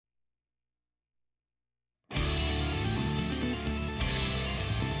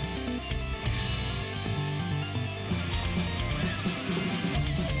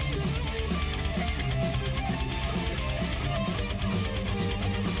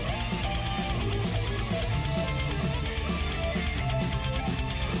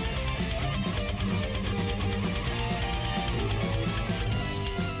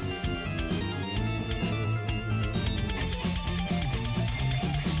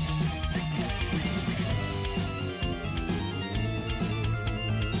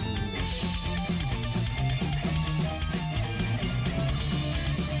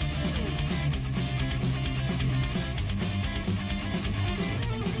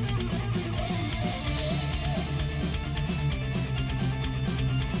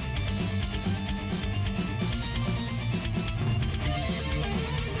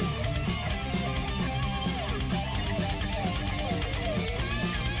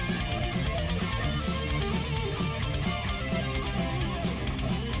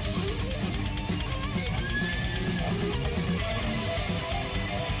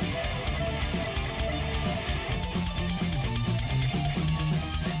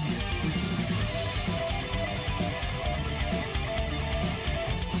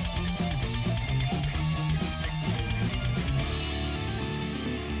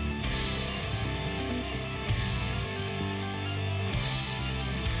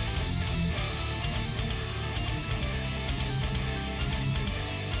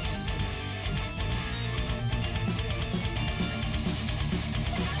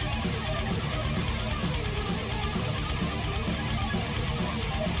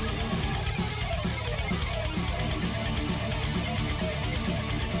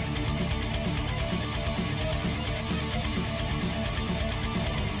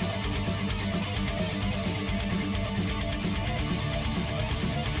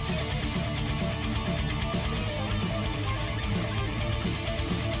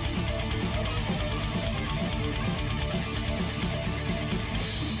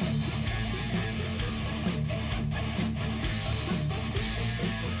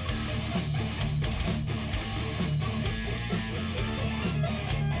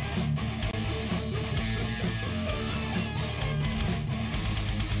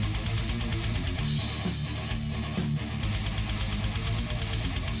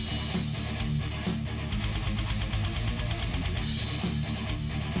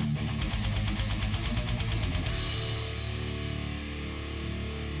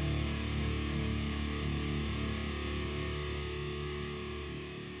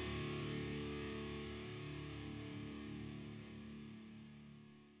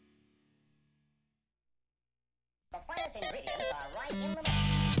The finest ingredients are right in the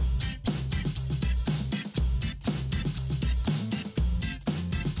mix.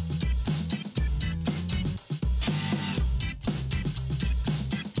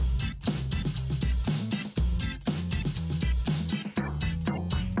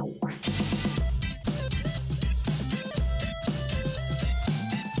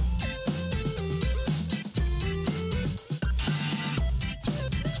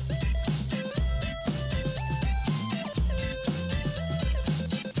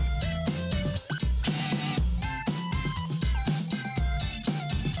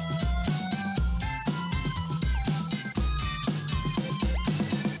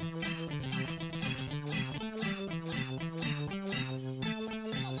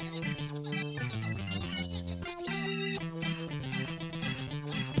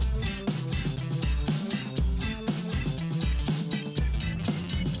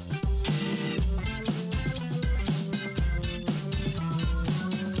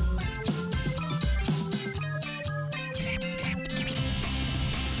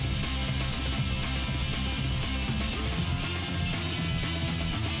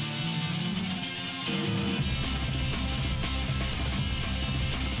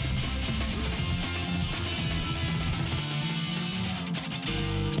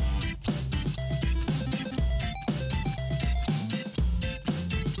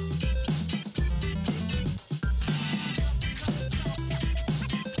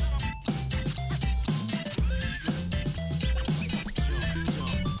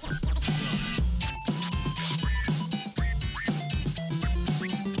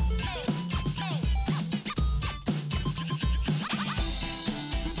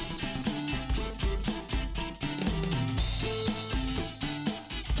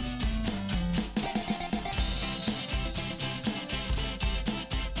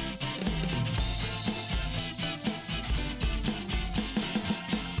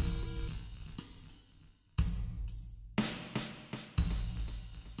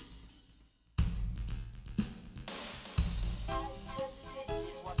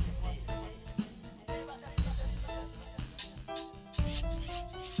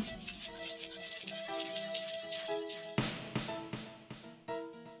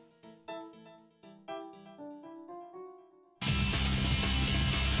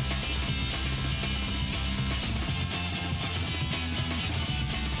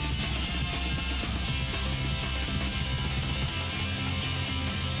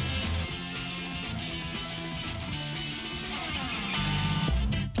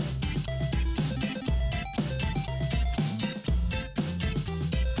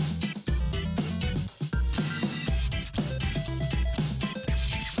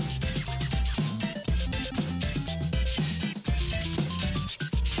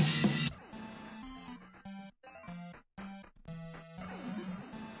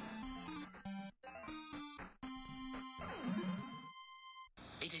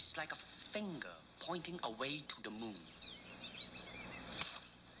 It is like a finger pointing away to the moon.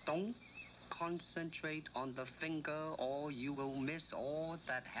 Don't concentrate on the finger or you will miss all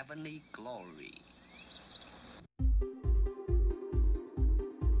that heavenly glory.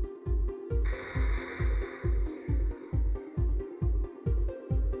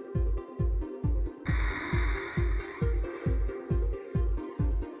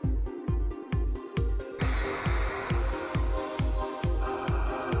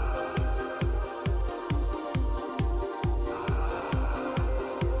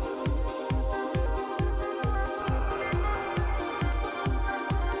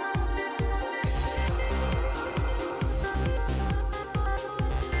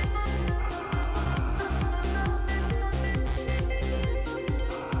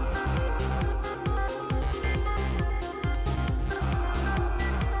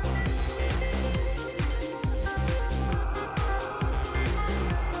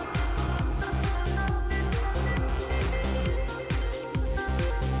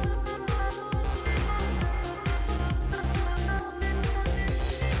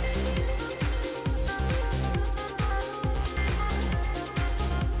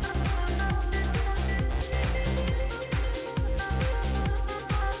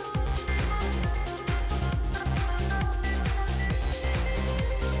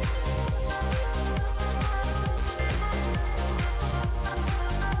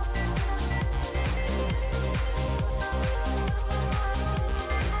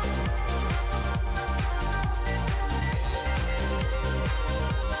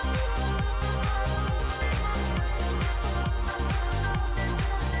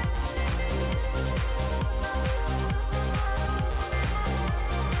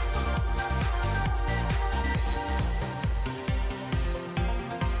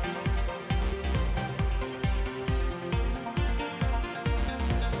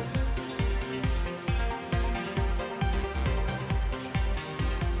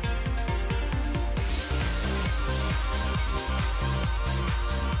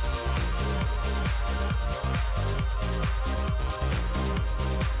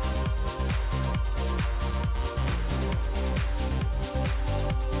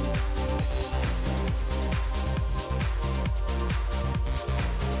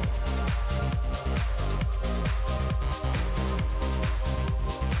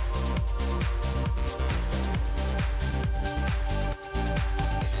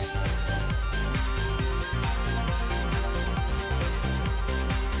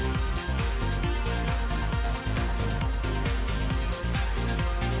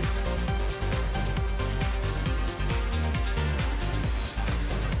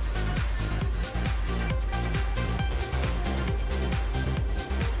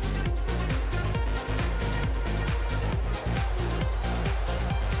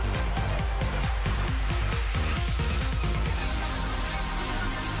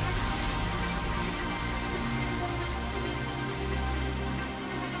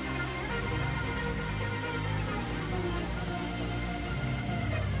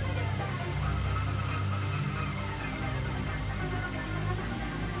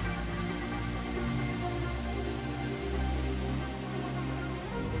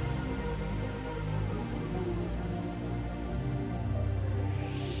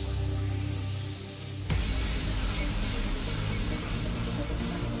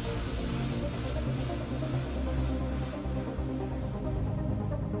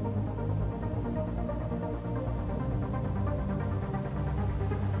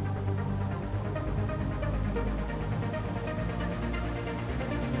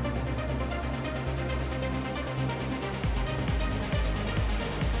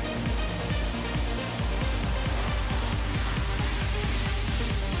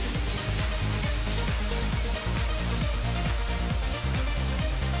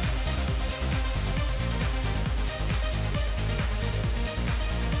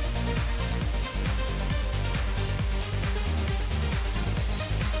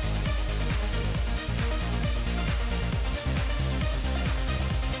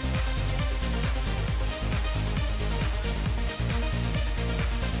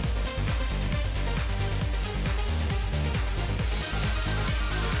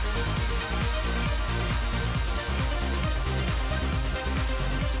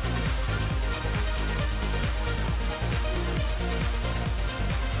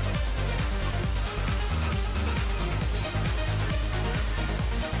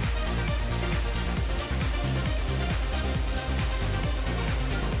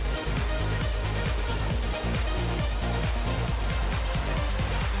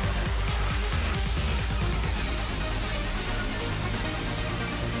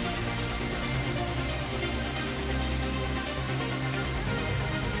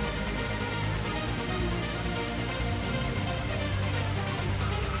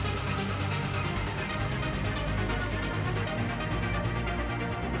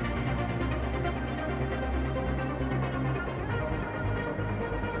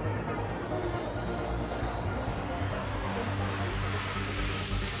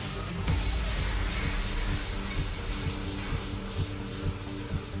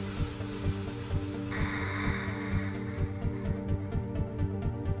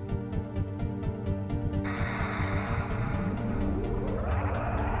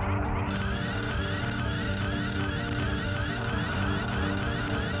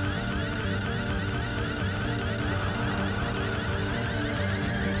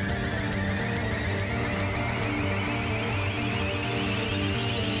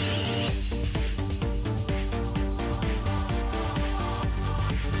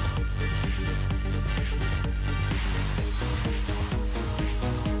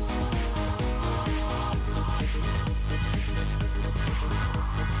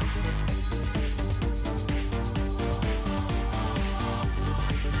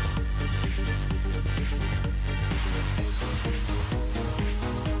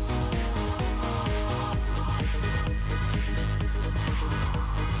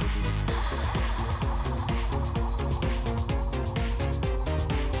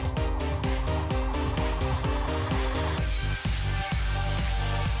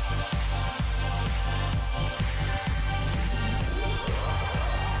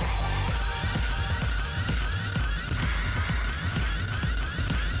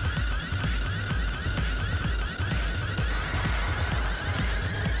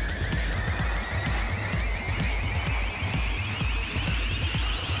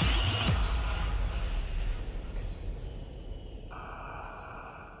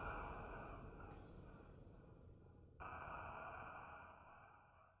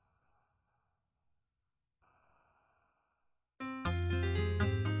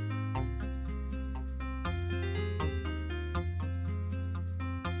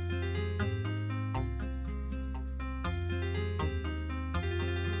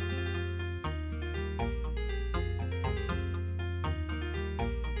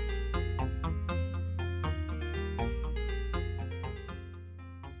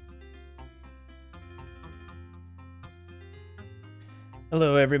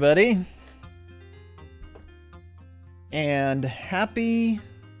 Hello, everybody. And happy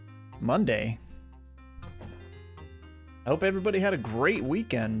Monday. I hope everybody had a great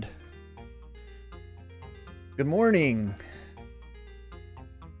weekend. Good morning.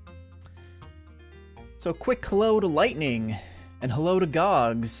 So quick hello to Lightning, and hello to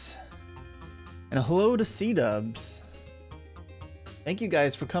Gogs, and a hello to C-Dubs. Thank you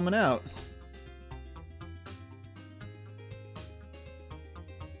guys for coming out.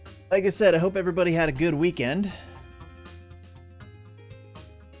 Like I said, I hope everybody had a good weekend.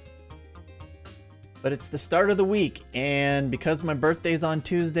 But it's the start of the week, and because my birthday's on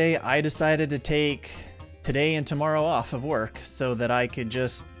Tuesday, I decided to take today and tomorrow off of work so that I could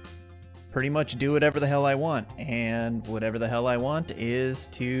just pretty much do whatever the hell I want. And whatever the hell I want is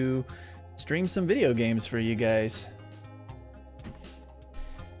to stream some video games for you guys.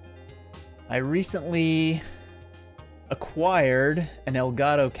 I recently acquired an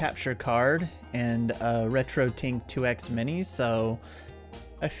Elgato capture card and a RetroTINK 2X-Mini, so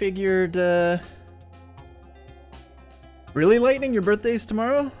I figured, really, Lightning, your birthday's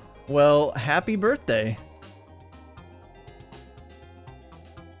tomorrow? Well, happy birthday.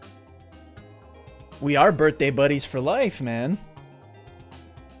 We are birthday buddies for life, man.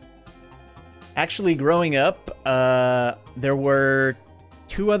 Actually, growing up, there were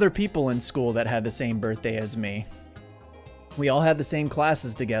 2 other people in school that had the same birthday as me. We all had the same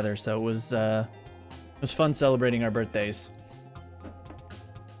classes together, so it was fun celebrating our birthdays.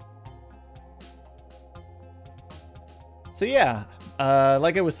 So yeah,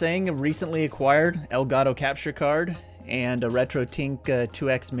 like I was saying, I recently acquired Elgato capture card and a RetroTINK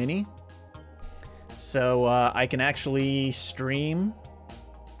 2X-Mini. So I can actually stream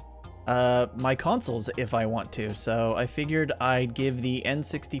my consoles if I want to. So I figured I'd give the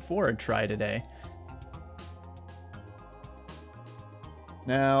N64 a try today.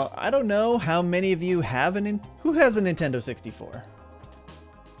 Now, I don't know how many of you have who has a Nintendo 64?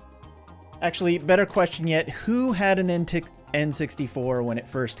 Actually, better question yet, who had an N64 when it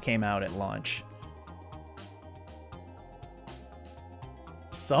first came out at launch?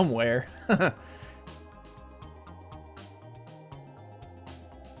 Somewhere.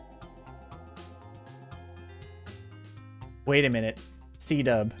 Wait a minute.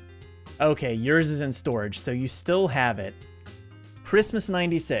 C-Dub. Okay, yours is in storage, so you still have it. Christmas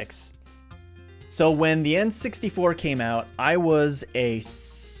 '96. So when the N64 came out, I was a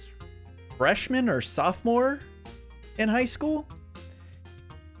freshman or sophomore in high school.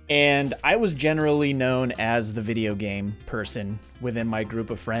 And I was generally known as the video game person within my group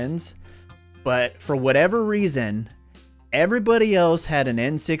of friends. But for whatever reason, everybody else had an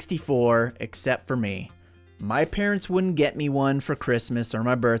N64 except for me. My parents wouldn't get me one for Christmas or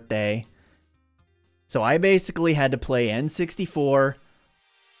my birthday. So I basically had to play N64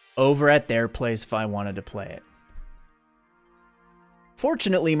 over at their place if I wanted to play it.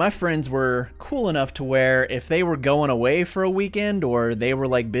 Fortunately, my friends were cool enough to where if they were going away for a weekend or they were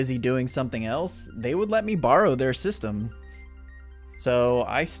like busy doing something else, they would let me borrow their system. So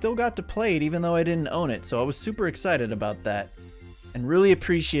I still got to play it even though I didn't own it. So I was super excited about that and really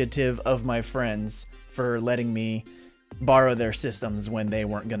appreciative of my friends for letting me borrow their systems when they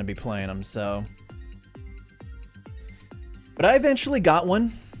weren't going to be playing them. So, but I eventually got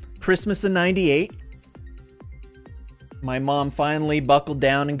one. Christmas of '98. My mom finally buckled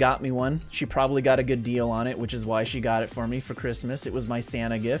down and got me one. She probably got a good deal on it, which is why she got it for me for Christmas. It was my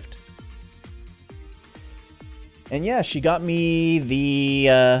Santa gift. And yeah, she got me the,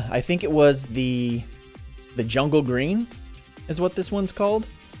 I think it was the Jungle Green is what this one's called.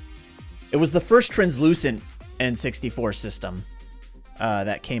 It was the first translucent N64 system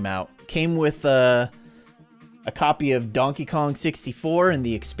that came out. Came with a copy of Donkey Kong 64 and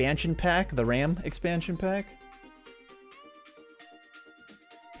the expansion pack, the RAM expansion pack.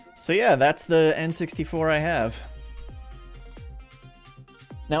 So yeah, that's the N64 I have.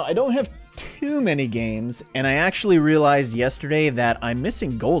 Now, I don't have too many games, and I actually realized yesterday that I'm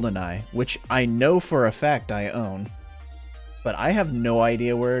missing GoldenEye, which I know for a fact I own. But I have no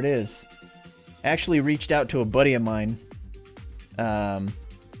idea where it is. I actually reached out to a buddy of mine, and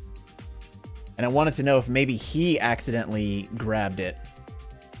I wanted to know if maybe he accidentally grabbed it.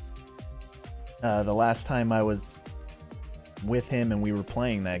 The last time I was with him and we were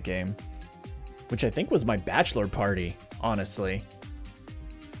playing that game, which I think was my bachelor party, honestly.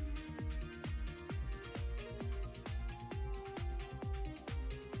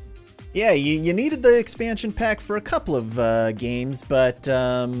 Yeah, you needed the expansion pack for a couple of games, but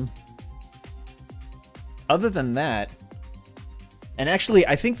other than that, and actually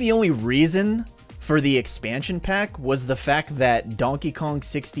I think the only reason for the expansion pack was the fact that Donkey Kong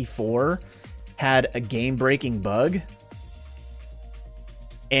 64 had a game-breaking bug.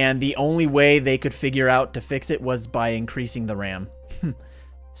 And the only way they could figure out to fix it was by increasing the RAM.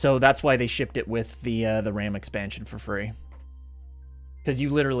 So that's why they shipped it with the RAM expansion for free. Because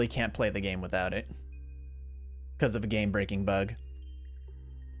you literally can't play the game without it. Because of a game-breaking bug.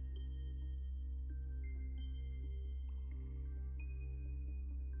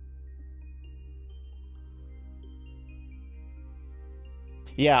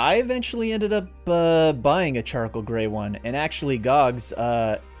 Yeah, I eventually ended up buying a charcoal gray one. And actually, Gogs,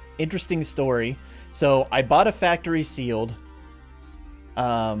 interesting story. So I bought a factory sealed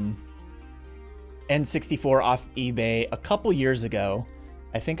N64 off eBay a couple years ago.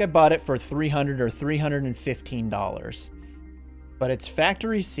 I think I bought it for $300 or $315. But it's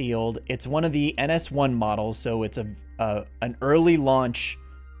factory sealed. It's one of the NS1 models, so it's an early launch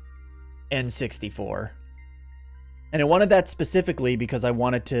N64. And I wanted that specifically because I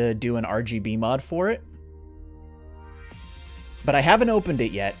wanted to do an RGB mod for it. But I haven't opened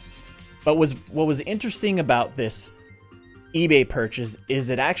it yet. But what was interesting about this eBay purchase is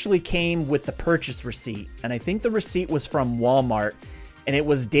it actually came with the purchase receipt. And I think the receipt was from Walmart. And it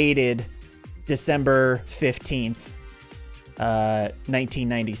was dated December 15th,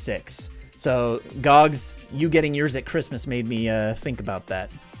 1996. So, Gogs, you getting yours at Christmas made me think about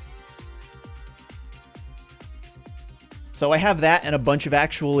that. So I have that and a bunch of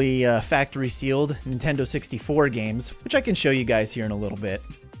actually factory sealed Nintendo 64 games, which I can show you guys here in a little bit.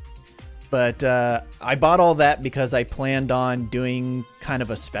 But I bought all that because I planned on doing kind of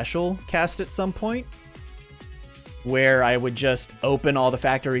a special cast at some point, where I would just open all the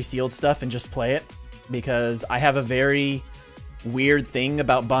factory sealed stuff and just play it, because I have a very weird thing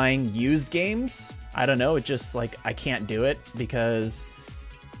about buying used games. I don't know, it just like I can't do it because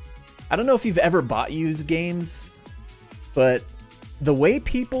I don't know if you've ever bought used games, but the way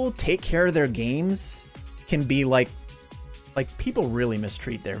people take care of their games can be like people really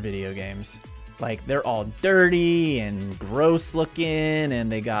mistreat their video games. Like, they're all dirty and gross looking, and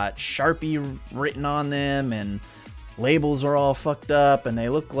they got Sharpie written on them, and labels are all fucked up, and they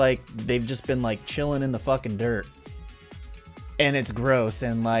look like they've just been like chilling in the fucking dirt. And it's gross,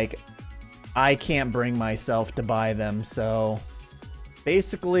 and like I can't bring myself to buy them. So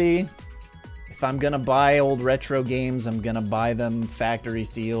basically, if I'm gonna buy old retro games, I'm gonna buy them factory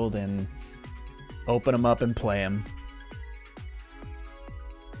sealed and open them up and play them.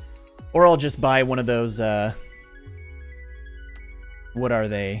 Or I'll just buy one of those, what are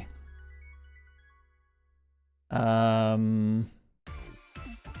they?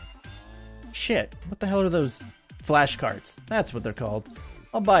 Shit, what the hell are those? Flash carts. That's what they're called.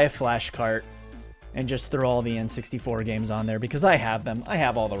 I'll buy a flash cart and just throw all the N64 games on there because I have them. I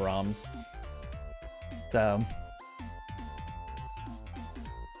have all the ROMs.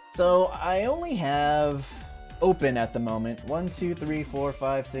 So I only have open at the moment 1, 2, 3, 4,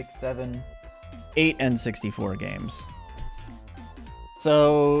 5, 6, 7, 8 N64 games.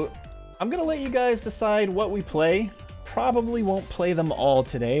 So I'm gonna let you guys decide what we play. Probably won't play them all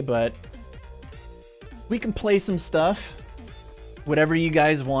today, but we can play some stuff. Whatever you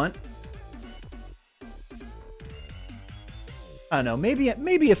guys want. I don't know,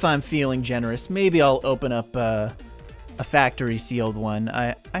 maybe if I'm feeling generous, maybe I'll open up a factory sealed one.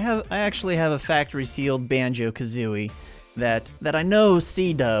 I actually have a factory sealed Banjo-Kazooie that I know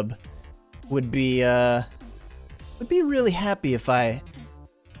C-Dub would be really happy if I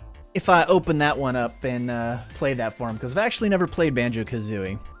open that one up and play that for him, because I've actually never played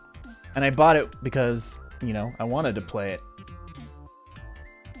Banjo-Kazooie, and I bought it because, you know, I wanted to play it.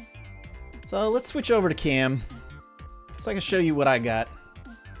 So let's switch over to Cam so I can show you what I got.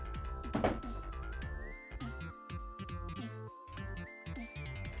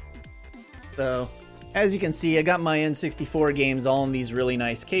 So, as you can see, I got my N64 games all in these really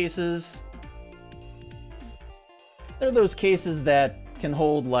nice cases. They're those cases that can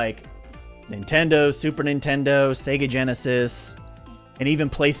hold, like, Nintendo, Super Nintendo, Sega Genesis, and even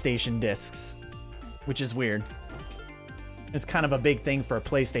PlayStation discs, which is weird. It's kind of a big thing for a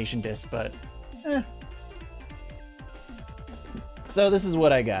PlayStation disc, but eh. So this is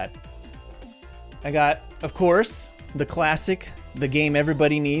what I got. I got, of course, the classic, the game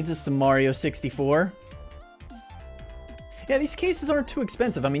everybody needs is some Mario 64. Yeah, these cases aren't too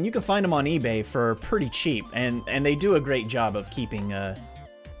expensive. I mean, you can find them on eBay for pretty cheap, and they do a great job of keeping, you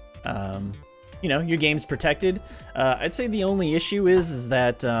know, your games protected. I'd say the only issue is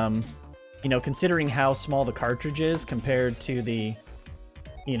that, you know, considering how small the cartridge is compared to the,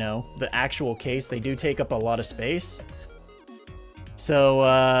 you know, the actual case, they do take up a lot of space.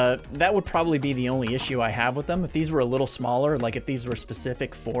 So that would probably be the only issue I have with them. If these were a little smaller, like if these were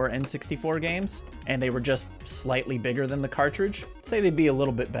specific for N64 games, and they were just slightly bigger than the cartridge, I'd say they'd be a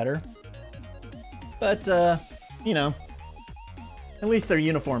little bit better. But, you know, at least they're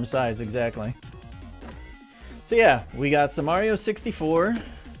uniform size, exactly. So yeah, we got some Mario 64.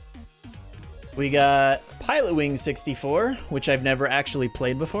 We got Pilot Wing 64, which I've never actually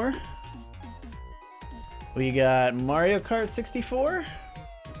played before. We got Mario Kart 64.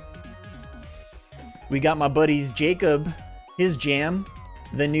 We got my buddies Jacob, his jam,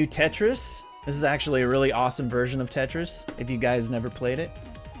 the new Tetris. This is actually a really awesome version of Tetris, if you guys never played it.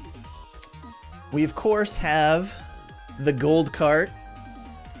 We, of course, have the Gold Kart,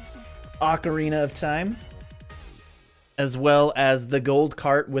 Ocarina of Time, as well as the Gold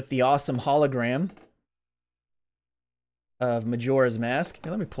Kart with the awesome hologram of Majora's Mask.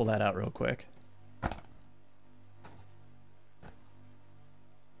 Here, let me pull that out real quick.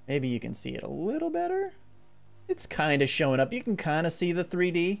 Maybe you can see it a little better. It's kind of showing up. You can kind of see the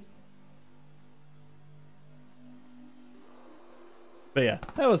 3D. But yeah,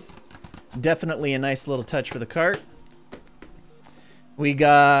 that was definitely a nice little touch for the cart. We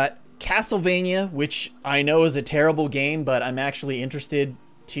got Castlevania, which I know is a terrible game, but I'm actually interested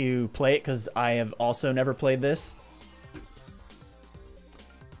to play it because I have also never played this.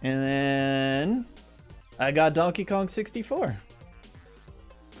 And then I got Donkey Kong 64.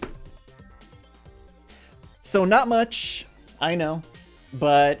 So not much, I know,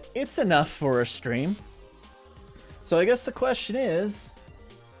 but it's enough for a stream. So I guess the question is,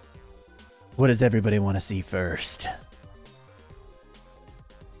 what does everybody want to see first?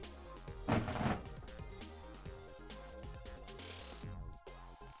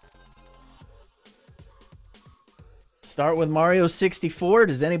 Start with Mario 64.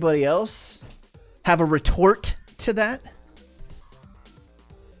 Does anybody else have a retort to that?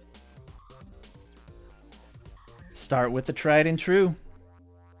 Start with the tried and true.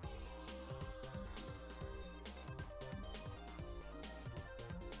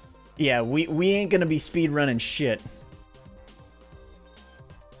 Yeah, we ain't gonna be speedrunning shit.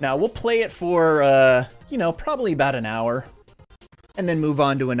 Now, we'll play it for, you know, probably about an hour. And then move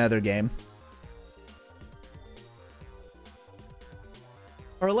on to another game.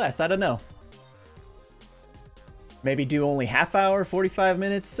 Or less, I don't know. Maybe do only half hour, 45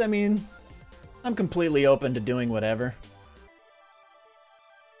 minutes. I mean, I'm completely open to doing whatever.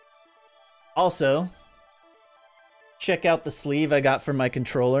 Also, check out the sleeve I got for my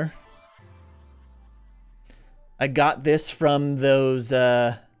controller. I got this from those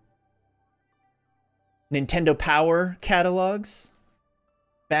Nintendo Power catalogs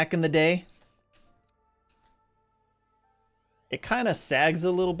back in the day. It kind of sags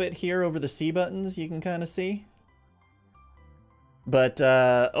a little bit here over the C buttons, you can kind of see. But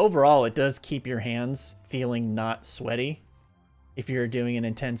overall, it does keep your hands feeling not sweaty if you're doing an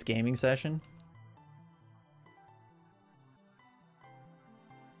intense gaming session.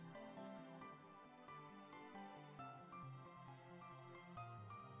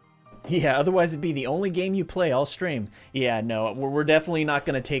 Yeah, otherwise it'd be the only game you play all stream. Yeah, no, we're definitely not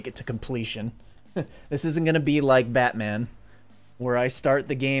going to take it to completion. This isn't going to be like Batman, where I start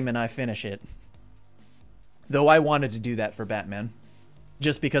the game and I finish it. Though I wanted to do that for Batman,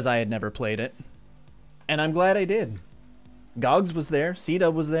 just because I had never played it. And I'm glad I did. Gogs was there,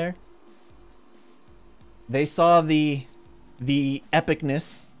 C-Dub was there. They saw the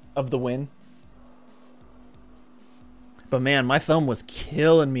epicness of the win. But man, my thumb was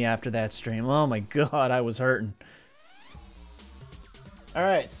killing me after that stream. Oh my god, I was hurting.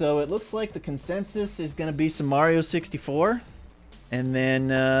 Alright, so it looks like the consensus is going to be some Mario 64. And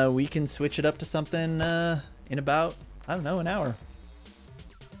then we can switch it up to something in about, I don't know, an hour.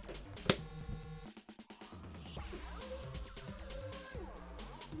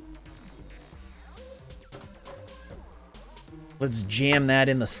 Let's jam that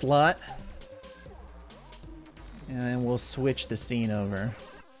in the slot. And then we'll switch the scene over.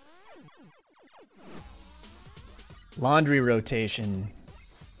 Laundry rotation.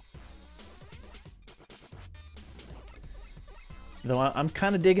 Though I'm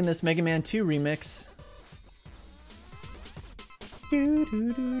kind of digging this Mega Man 2 remix. Doo,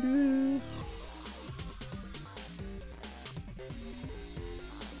 doo, doo, doo.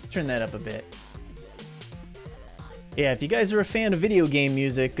 Turn that up a bit. Yeah, if you guys are a fan of video game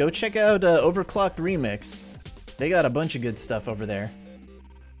music, go check out Overclocked Remix. They got a bunch of good stuff over there.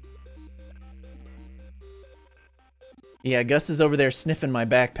 Yeah, Gus is over there sniffing my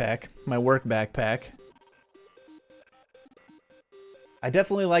backpack, my work backpack. I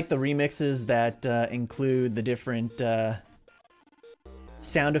definitely like the remixes that include the different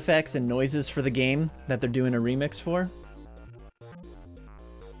sound effects and noises for the game that they're doing a remix for.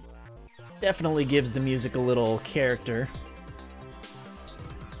 Definitely gives the music a little character.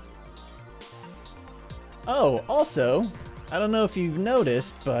 Oh, also, I don't know if you've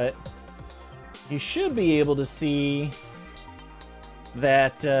noticed, but you should be able to see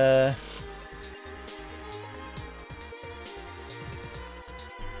that the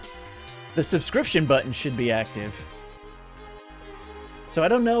subscription button should be active. So I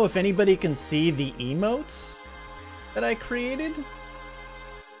don't know if anybody can see the emotes that I created.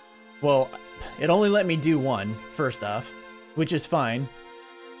 Well, it only let me do one, first off, which is fine.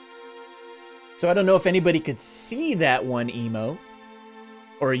 So I don't know if anybody could see that one emote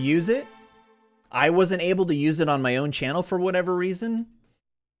or use it. I wasn't able to use it on my own channel for whatever reason.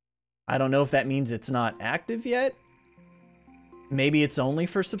 I don't know if that means it's not active yet. Maybe it's only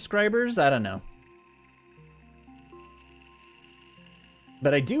for subscribers. I don't know.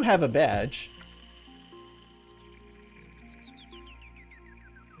 But I do have a badge.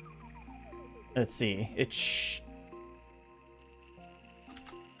 Let's see. It's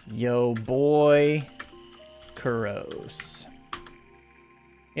Yo Boy Kuros.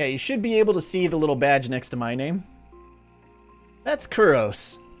 Yeah, you should be able to see the little badge next to my name. That's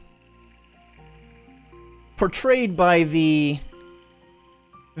Kuros. Portrayed by the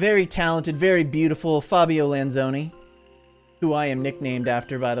very talented, very beautiful Fabio Lanzoni, who I am nicknamed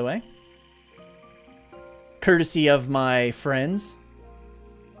after, by the way. Courtesy of my friends.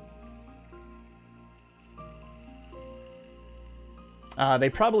 They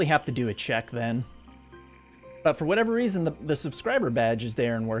probably have to do a check then. But for whatever reason, the subscriber badge is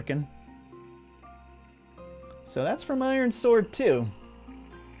there and working. So that's from Iron Sword too.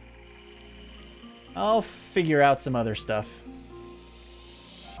 I'll figure out some other stuff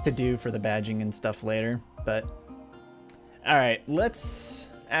to do for the badging and stuff later, but... Alright, let's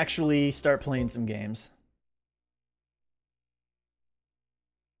actually start playing some games.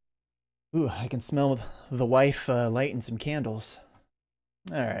 Ooh, I can smell the wife lighting some candles.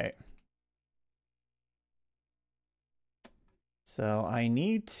 Alright. So I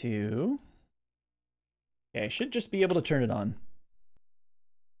need to... Yeah, I should just be able to turn it on.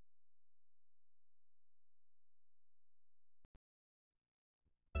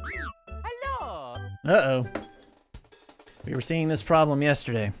 Hello. Uh-oh. We were seeing this problem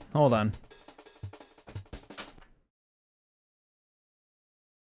yesterday. Hold on.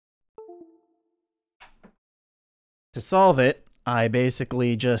 To solve it, I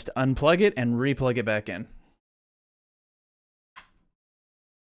basically just unplug it and replug it back in.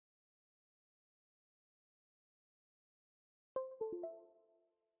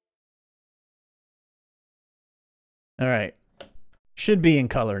 All right. Should be in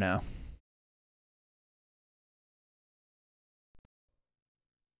color now.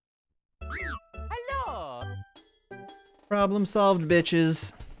 Hello. Problem solved,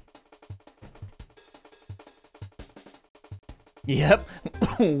 bitches. Yep.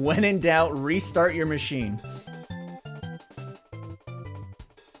 When in doubt, restart your machine.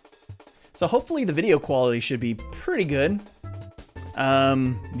 So hopefully the video quality should be pretty good.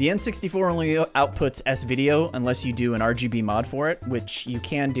 The N64 only outputs S-Video unless you do an RGB mod for it, which you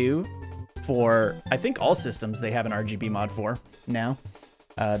can do for, I think all systems they have an RGB mod for now.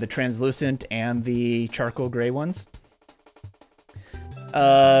 The translucent and the charcoal gray ones.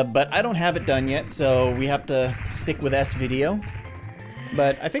 But I don't have it done yet, so we have to stick with S-Video.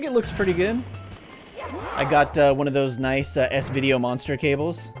 But I think it looks pretty good. I got one of those nice S-Video monster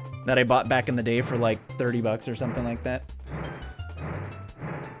cables that I bought back in the day for like 30 bucks or something like that.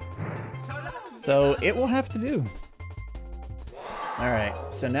 So it will have to do. Alright,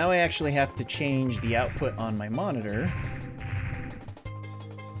 so now I actually have to change the output on my monitor.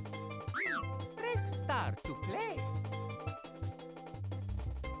 Press start to play.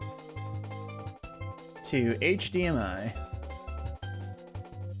 To HDMI.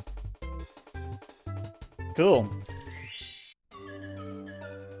 Cool.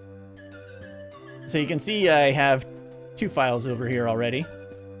 So you can see I have two files over here already.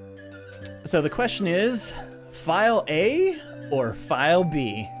 So the question is, file A or file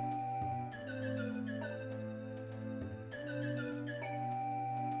B?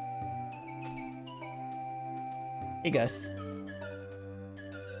 Hey guys.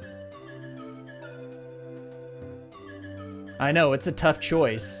 I know, it's a tough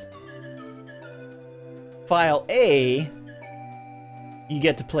choice. File A, you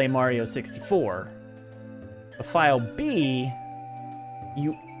get to play Mario 64. But file B,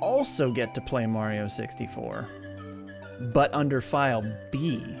 you also get to play Mario 64. But under file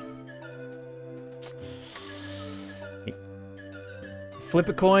B. Flip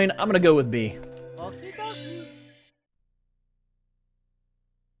a coin. I'm gonna go with B. Okie dokie.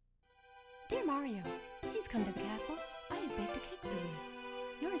 Dear Mario, please come to the castle. I have baked a cake for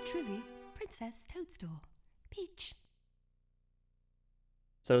you. Yours truly, Princess Toadstool. Peach.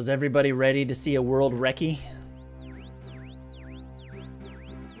 So is everybody ready to see a world recce?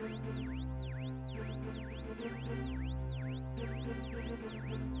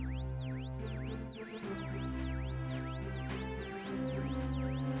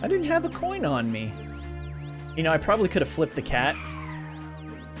 I didn't have a coin on me. You know, I probably could have flipped the cat.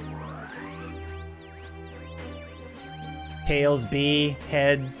 Tails, B,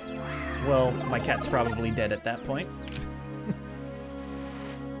 head. Well, my cat's probably dead at that point.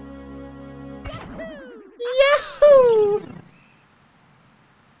 Yahoo!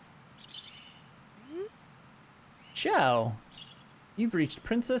 Ciao. You've reached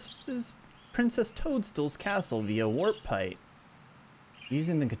Princess Toadstool's castle via warp pipe.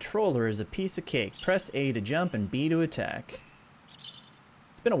 Using the controller as a piece of cake, press A to jump and B to attack.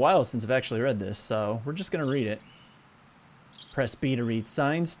 It's been a while since I've actually read this, so we're just gonna read it. Press B to read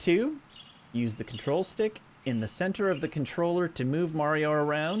signs 2. Use the control stick in the center of the controller to move Mario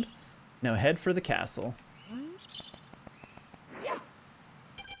around. Now head for the castle.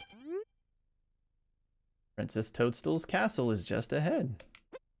 Princess Toadstool's castle is just ahead.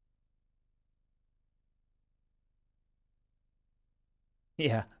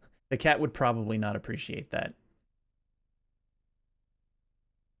 Yeah, the cat would probably not appreciate that.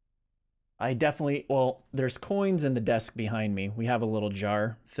 I definitely, well, there's coins in the desk behind me. We have a little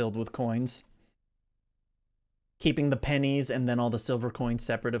jar filled with coins. Keeping the pennies and then all the silver coins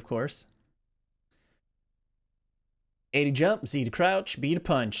separate, of course. A to jump, Z to crouch, B to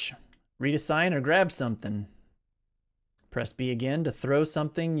punch. Read a sign or grab something. Press B again to throw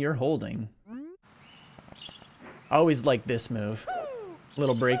something you're holding. I always like this move.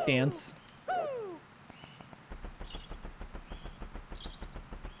 Little break dance.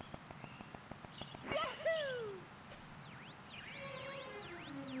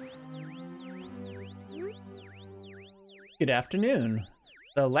 Good afternoon.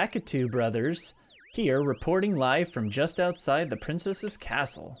 The Lakitu brothers here reporting live from just outside the princess's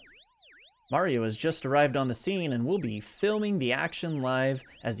castle. Mario has just arrived on the scene and will be filming the action live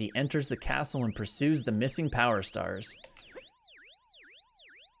as he enters the castle and pursues the missing Power Stars.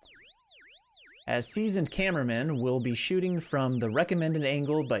 As seasoned cameramen, we'll be shooting from the recommended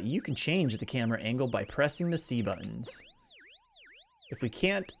angle, but you can change the camera angle by pressing the C buttons. If we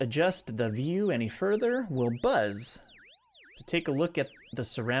can't adjust the view any further, we'll buzz. To take a look at the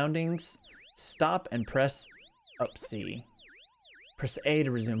surroundings, stop and press up C. Press A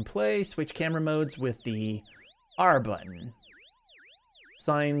to resume play, switch camera modes with the R button.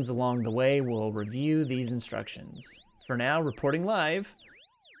 Signs along the way will review these instructions. For now, reporting live,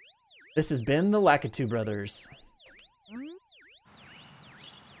 this has been the Lakitu brothers.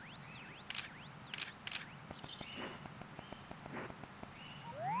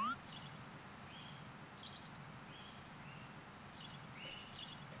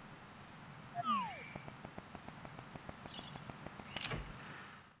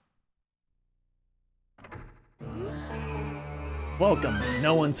 Welcome.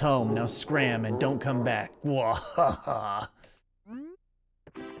 No one's home. Now scram and don't come back. Wahaha.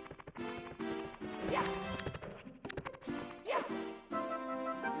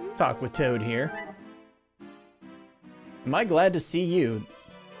 Talk with Toad here. Am I glad to see you?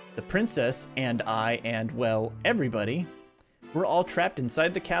 The princess and I and, well, everybody, we're all trapped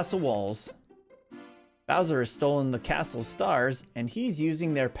inside the castle walls. Bowser has stolen the castle's stars, and he's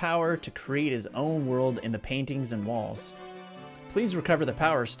using their power to create his own world in the paintings and walls. Please recover the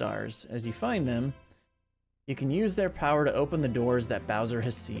Power Stars. As you find them, you can use their power to open the doors that Bowser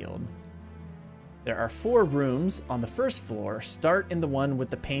has sealed. There are 4 rooms on the first floor. Start in the one with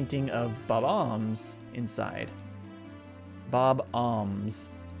the painting of Bob Ohms inside. Bob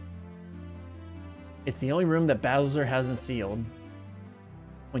Ohms. It's the only room that Bowser hasn't sealed.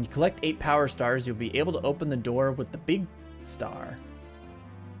 When you collect 8 Power Stars, you'll be able to open the door with the big star.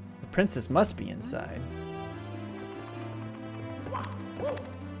 The princess must be inside.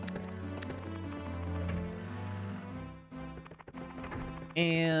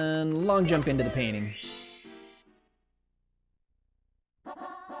 And long jump into the painting.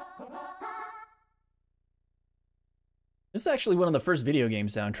 This is actually one of the first video game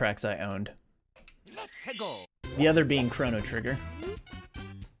soundtracks I owned. Let's go. The other being Chrono Trigger.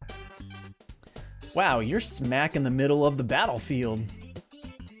 Wow, you're smack in the middle of the battlefield.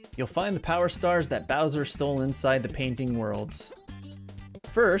 You'll find the Power Stars that Bowser stole inside the painting worlds.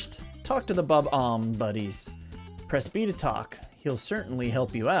 First, talk to the Bob Ohm buddies. Press B to talk. he'll certainly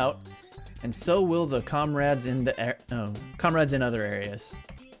help you out, and so will the comrades in the comrades in other areas.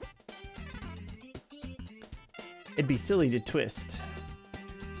 It'd be silly to twist.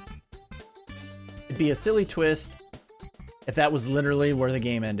 It'd be a silly twist if that was literally where the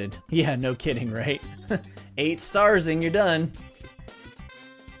game ended. Yeah, no kidding, right? 8 stars and you're done.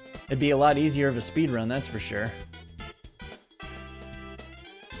 It'd be a lot easier of a speedrun, that's for sure.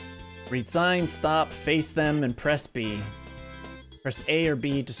 Read signs, stop, face them, and press B. Press A or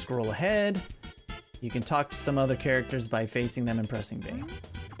B to scroll ahead. You can talk to some other characters by facing them and pressing B.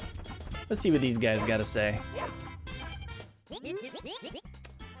 Let's see what these guys gotta say.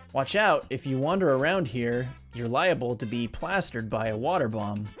 Watch out, if you wander around here, you're liable to be plastered by a water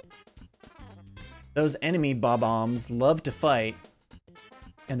bomb. Those enemy bob-ombs love to fight,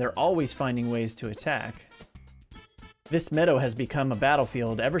 and they're always finding ways to attack. This meadow has become a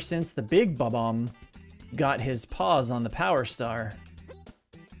battlefield ever since the big bob-omb got his paws on the Power Star.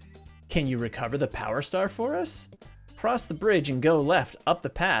 Can you recover the Power Star for us? Cross the bridge and go left up the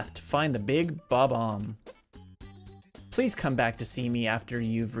path to find the big bob-omb. Please come back to see me after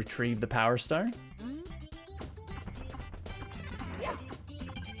you've retrieved the Power Star.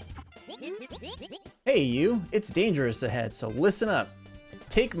 Hey you, it's dangerous ahead, so listen up.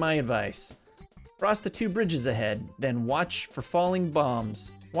 Take my advice. Cross the 2 bridges ahead, then watch for falling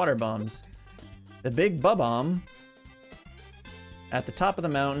bombs, water bombs. The big bob-omb at the top of the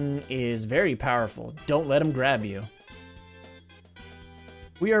mountain is very powerful. Don't let him grab you.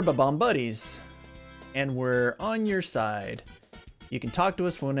 We are bob-omb buddies, and we're on your side. You can talk to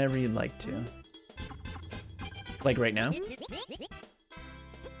us whenever you'd like to. Like right now.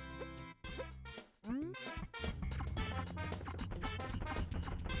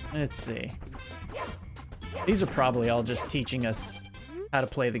 Let's see. These are probably all just teaching us how to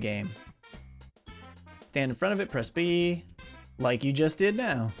play the game. Stand in front of it, press B, like you just did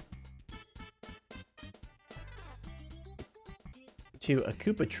now. To a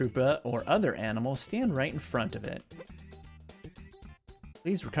Koopa Troopa or other animal, stand right in front of it.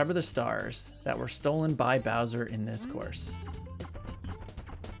 Please recover the stars that were stolen by Bowser in this course.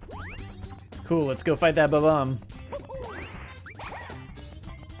 Cool, let's go fight that bob-omb.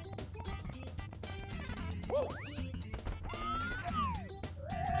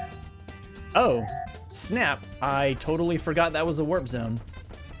 Oh, snap. I totally forgot that was a warp zone.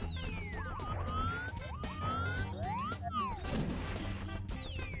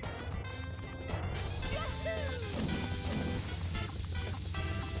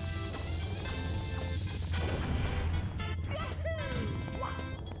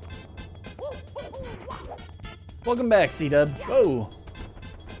 Welcome back, C-Dub. Whoa.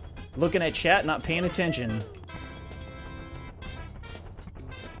 Looking at chat, not paying attention.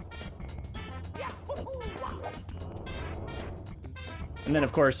 And then,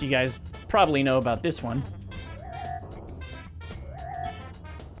 of course, you guys probably know about this one.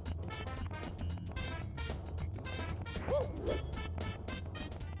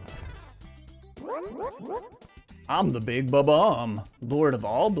 I'm the Big Bob-omb, Lord of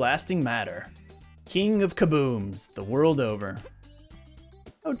all blasting matter. King of kabooms, the world over.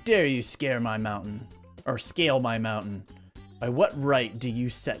 How dare you scare my mountain, or scale my mountain? By what right do you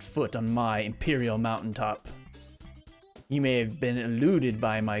set foot on my imperial mountaintop? You may have been eluded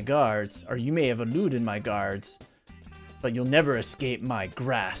by my guards, or you may have eluded my guards, but you'll never escape my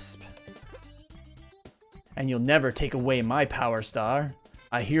grasp. And you'll never take away my Power Star.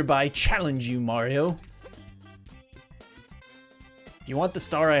 I hereby challenge you, Mario. If you want the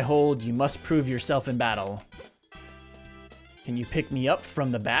star I hold, you must prove yourself in battle. Can you pick me up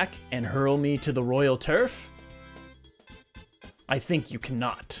from the back and hurl me to the royal turf? I think you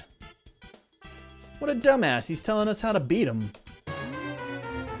cannot. What a dumbass, he's telling us how to beat him.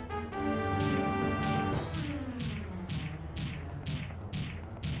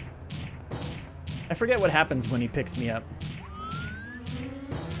 I forget what happens when he picks me up.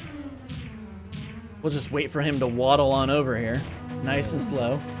 We'll just wait for him to waddle on over here, nice and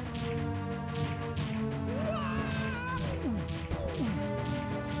slow.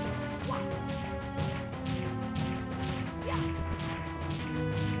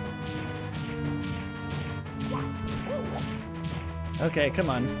 Okay, come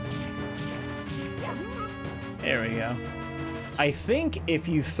on. There we go. I think if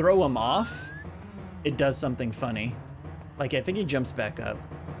you throw him off, it does something funny. Like, I think he jumps back up.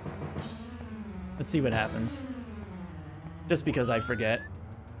 Let's see what happens. Just because I forget.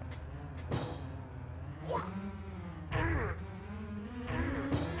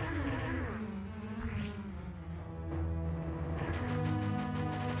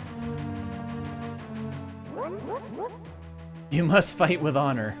 You must fight with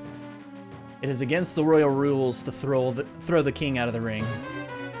honor. It is against the royal rules to throw the king out of the ring.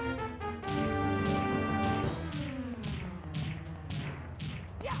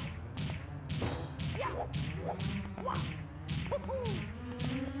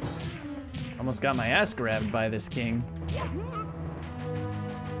 Almost got my ass grabbed by this king.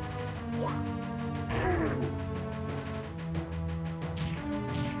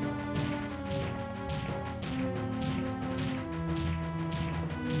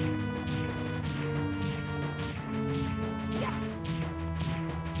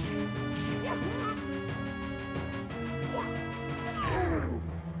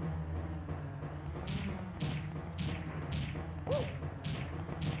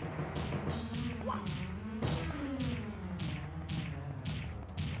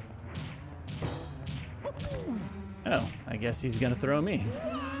 Oh, I guess he's gonna throw me.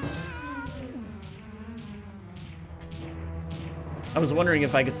 I was wondering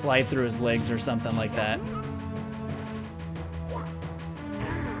if I could slide through his legs or something like that.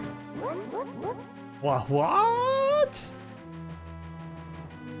 What?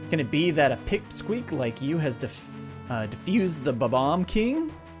 Can it be that a pipsqueak like you has defused the Babam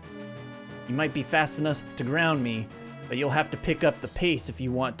King? You might be fast enough to ground me, but you'll have to pick up the pace if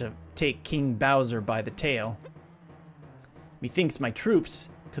you want to take King Bowser by the tail. Methinks my troops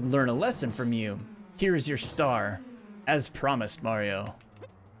could learn a lesson from you. Here's your star, as promised, Mario.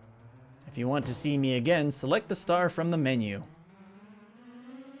 If you want to see me again, select the star from the menu.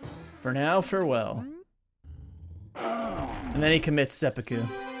 For now, farewell. And then he commits seppuku.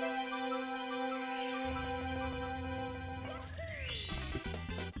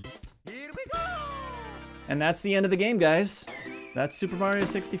 And that's the end of the game, guys. That's Super Mario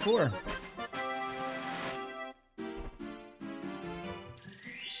 64.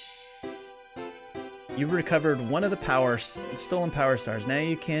 You recovered one of the stolen power stars. Now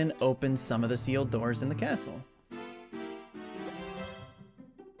you can open some of the sealed doors in the castle.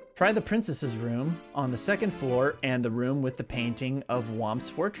 Try the princess's room on the second floor and the room with the painting of Whomp's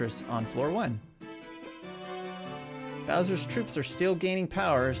fortress on floor 1. Bowser's troops are still gaining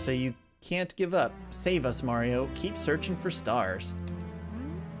power, so you can't give up. Save us, Mario. Keep searching for stars.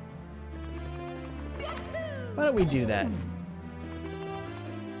 Why don't we do that?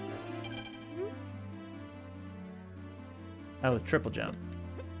 Oh, triple jump.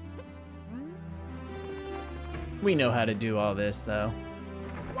 We know how to do all this, though.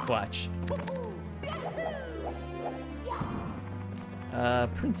 Watch.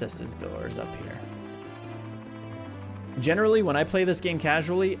 Princess's doors up here. Generally, when I play this game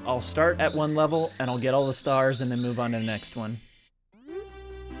casually, I'll start at one level and I'll get all the stars and then move on to the next one.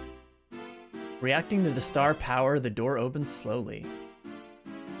 Reacting to the star power, the door opens slowly.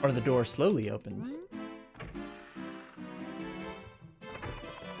 Or the door slowly opens.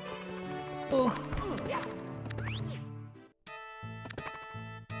 Oh.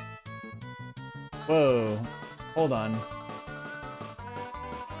 Whoa. Hold on.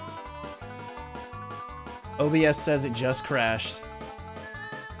 OBS says it just crashed.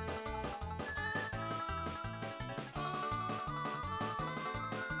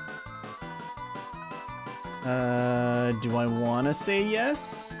 Do I want to say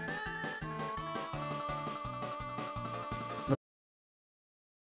yes?